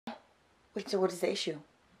Wait, so what is the issue?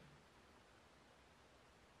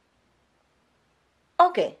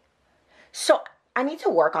 Okay. So I need to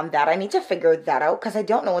work on that. I need to figure that out because I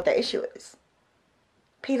don't know what the issue is.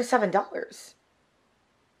 Pay the $7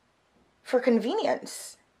 for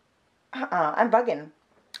convenience. I'm bugging.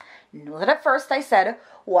 Know that at first I said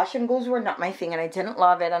wash and goes were not my thing and I didn't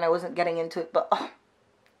love it and I wasn't getting into it, but oh,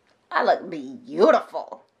 I look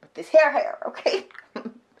beautiful with this hair, okay?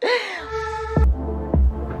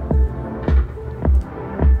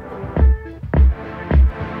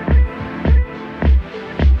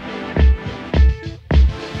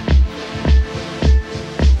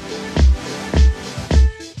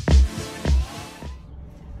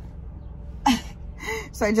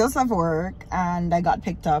 So I just left work and I got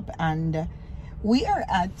picked up and we are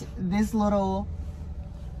at this little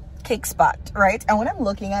cake spot, right? And when I'm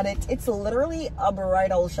looking at it, it's literally a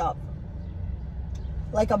bridal shop.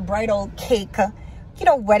 Like a bridal cake, you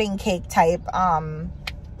know, wedding cake type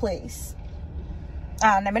place.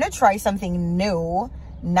 And I'm gonna try something new.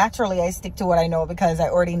 Naturally, I stick to what I know because I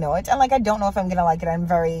already know it. And like, I don't know if I'm gonna like it. I'm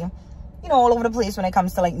very, you know, all over the place when it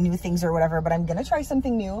comes to like new things or whatever, but I'm gonna try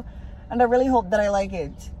something new. And I really hope that I like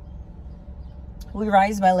it. We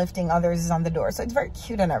rise by lifting others is on the door. So it's very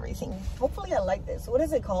cute and everything. Hopefully I like this. What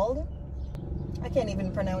is it called? I can't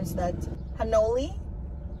even pronounce that. Hanoli?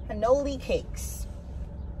 Hanoli cakes.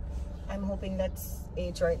 I'm hoping that's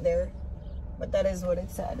H right there. But that is what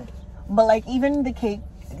it said. But like even the cake,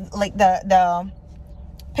 like the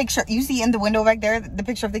picture you see in the window back there, the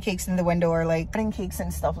picture of the cakes in the window are like wedding cakes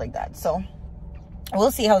and stuff like that. So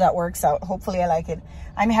we'll see how that works out. Hopefully I like it.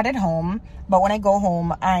 I'm headed home, but when I go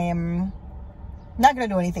home, I'm not gonna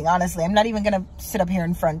do anything, honestly. I'm not even gonna sit up here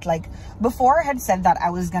in front. Like before I had said that I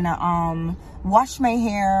was gonna wash my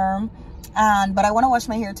hair, but I want to wash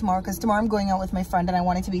my hair tomorrow because tomorrow I'm going out with my friend and I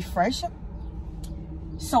want it to be fresh.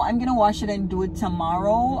 So I'm gonna wash it and do it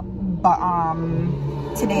tomorrow. But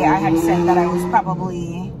today I had said that I was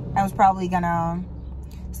probably gonna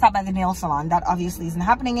stop by the nail salon. That obviously isn't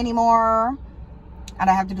happening anymore. And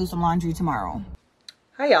I have to do some laundry tomorrow.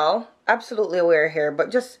 Hi y'all, absolutely aware here,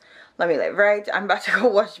 but just let me live, right? I'm about to go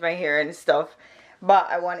wash my hair and stuff, but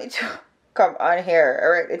I wanted to come on here.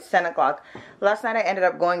 All right, it's 10 o'clock. Last night I ended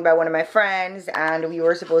up going by one of my friends and we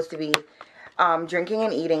were supposed to be drinking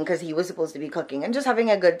and eating because he was supposed to be cooking and just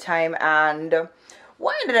having a good time. And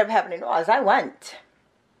what ended up happening was I went,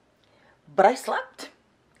 but I slept.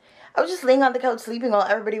 I was just laying on the couch sleeping while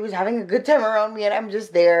everybody was having a good time around me and I'm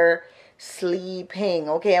just there sleeping.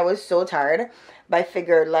 Okay, I was so tired, but I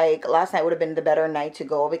figured like last night would have been the better night to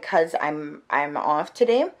go because I'm off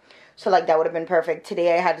today. So like that would have been perfect.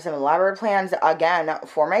 Today I had some elaborate plans again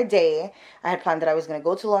for my day. I had planned that I was going to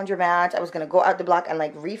go to laundromat. I was going to go out the block and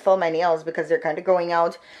like refill my nails because they're kind of growing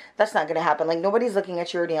out. That's not going to happen. Like nobody's looking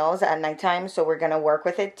at your nails at nighttime, so we're going to work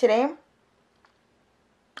with it today.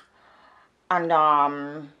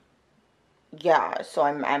 And yeah, so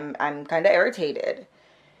I'm kind of irritated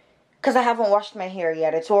because I haven't washed my hair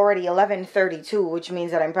yet. It's already 11:32, which means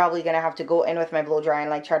that I'm probably going to have to go in with my blow dryer and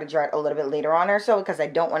like try to dry it a little bit later on or so because I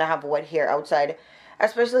don't want to have wet hair outside,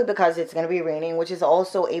 especially because it's going to be raining, which is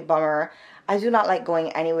also a bummer. I do not like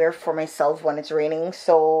going anywhere for myself when it's raining,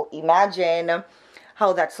 so imagine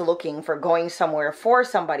how that's looking for going somewhere for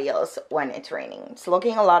somebody else when it's raining. It's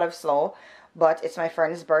looking a lot of slow, but it's my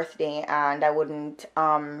friend's birthday and I wouldn't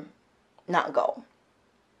not go.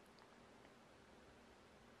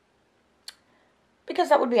 Because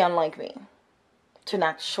that would be unlike me to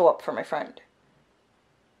not show up for my friend,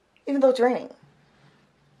 even though it's raining.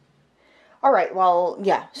 Alright, well,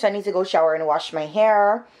 yeah, so I need to go shower and wash my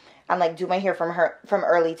hair and like do my hair from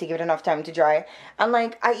early to give it enough time to dry. And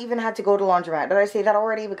like I even had to go to laundromat. Did I say that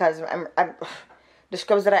already? Because I'm the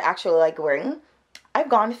scrubs that I actually like wearing, I've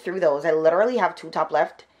gone through those. I literally have 2 top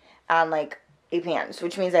left and like 8 pants,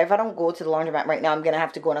 which means that if I don't go to the laundromat right now, I'm gonna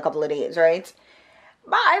have to go in a couple of days, right?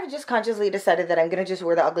 But I've just consciously decided that I'm going to just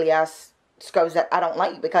wear the ugly ass scrubs that I don't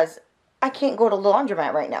like because I can't go to the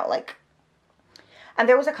laundromat right now. Like, and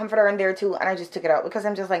there was a comforter in there too and I just took it out because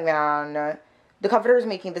I'm just like, man, the comforter is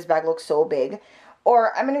making this bag look so big.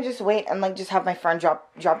 Or I'm going to just wait and like just have my friend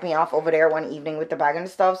drop me off over there one evening with the bag and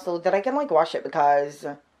stuff so that I can like wash it because,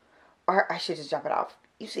 or I should just drop it off.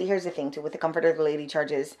 You see, here's the thing too, with the comforter the lady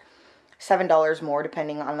charges $7 more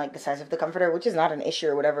depending on like the size of the comforter, which is not an issue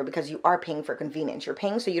or whatever because you are paying for convenience. You're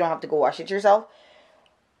paying so you don't have to go wash it yourself.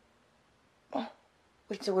 Oh,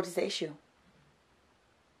 wait, so what is the issue?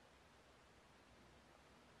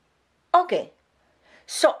 Okay,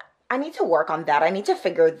 so I need to work on that. I need to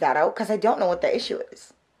figure that out because I don't know what the issue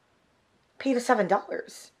is. Pay the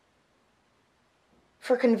 $7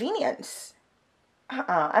 for convenience.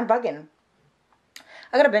 I'm bugging.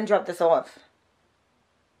 I gotta binge drop this off.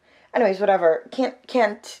 Anyways, whatever.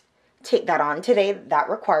 Can't take that on today. That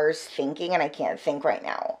requires thinking, and I can't think right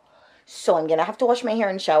now. So I'm gonna have to wash my hair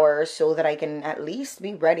and shower so that I can at least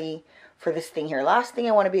be ready for this thing here. Last thing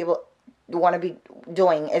I want to be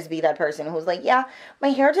doing is be that person who's like, yeah, my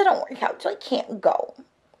hair didn't work out, so I can't go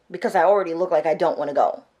because I already look like I don't want to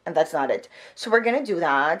go, and that's not it. So we're gonna do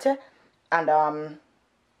that, and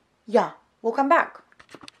yeah, we'll come back.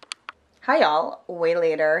 Hi y'all, way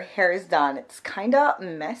later. Hair is done. It's kind of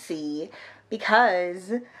messy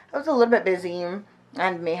because I was a little bit busy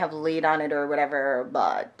and may have laid on it or whatever,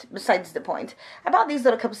 but besides the point. I bought these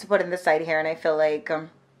little cups to put in the side here, and I feel like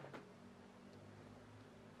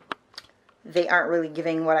they aren't really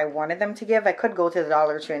giving what I wanted them to give. I could go to the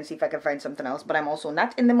Dollar Tree and see if I can find something else, but I'm also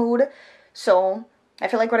not in the mood. So I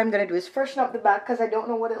feel like what I'm going to do is freshen up the back because I don't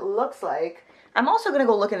know what it looks like. I'm also going to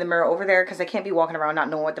go look in the mirror over there because I can't be walking around not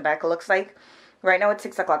knowing what the back looks like. Right now it's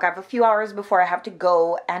 6 o'clock. I have a few hours before I have to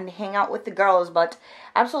go and hang out with the girls, but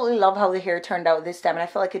I absolutely love how the hair turned out this time, and I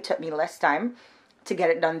feel like it took me less time to get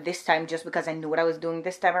it done this time just because I knew what I was doing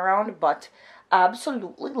this time around, but I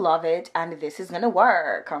absolutely love it, and this is going to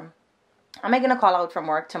work. Am I going to call out from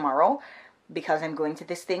work tomorrow because I'm going to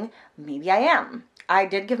this thing? Maybe I am. I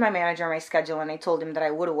did give my manager my schedule, and I told him that I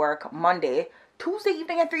would work Monday, Tuesday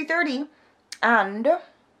evening at 3:30, and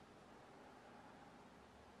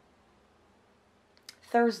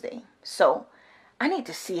Thursday. So I need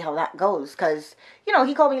to see how that goes because, you know,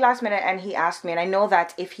 he called me last minute and he asked me, and I know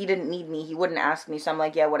that if he didn't need me, he wouldn't ask me. So I'm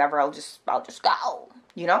like, yeah, whatever, I'll just go,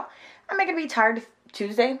 you know. Am I gonna be tired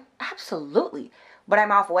Tuesday? Absolutely. But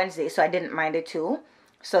I'm off Wednesday, so I didn't mind it too.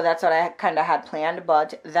 So that's what I kind of had planned,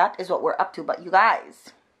 but that is what we're up to. But you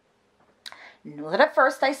guys know that at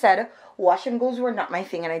first I said wash and goes were not my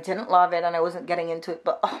thing, and I didn't love it, and I wasn't getting into it,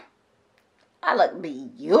 but oh, I look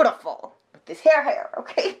beautiful with this hair,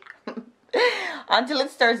 okay? Until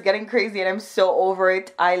it starts getting crazy and I'm so over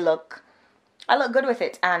it, I look good with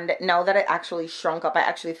it. And now that it actually shrunk up, I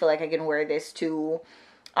actually feel like I can wear this to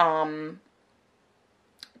the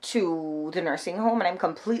nursing home, and I'm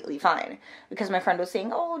completely fine because my friend was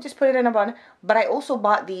saying, oh, just put it in a bun. But I also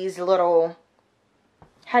bought these little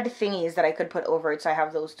head thingies that I could put over it, so I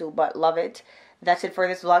have those too, but love it. That's it for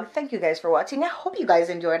this vlog. Thank you guys for watching. I hope you guys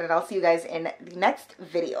enjoyed it. I'll see you guys in the next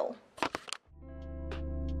video.